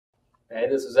Hey,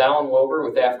 this is Alan Wilber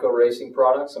with AFCO Racing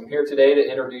Products. I'm here today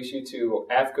to introduce you to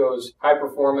AFCO's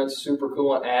high-performance super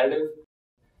coolant additive.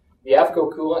 The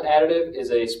AFCO Coolant Additive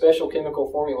is a special chemical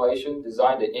formulation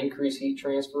designed to increase heat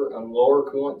transfer on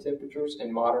lower coolant temperatures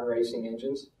in modern racing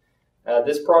engines.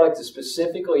 This product is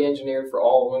specifically engineered for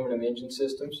all aluminum engine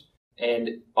systems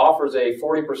and offers a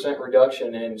 40%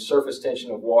 reduction in surface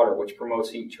tension of water, which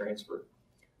promotes heat transfer.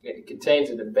 It contains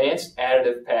an advanced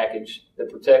additive package that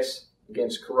protects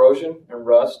against corrosion and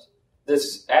rust.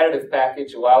 This additive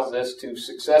package allows us to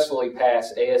successfully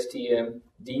pass ASTM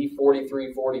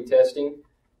D4340 testing,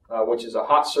 which is a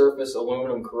hot surface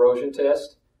aluminum corrosion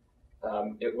test.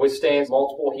 It withstands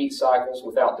multiple heat cycles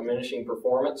without diminishing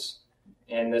performance,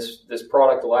 and this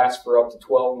product lasts for up to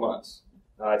 12 months.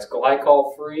 It's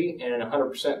glycol-free and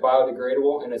 100%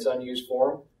 biodegradable in its unused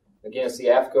form. Again, it's the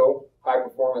AFCO High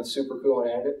Performance Super Coolant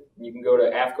Additive. You can go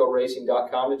to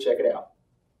afcoracing.com to check it out.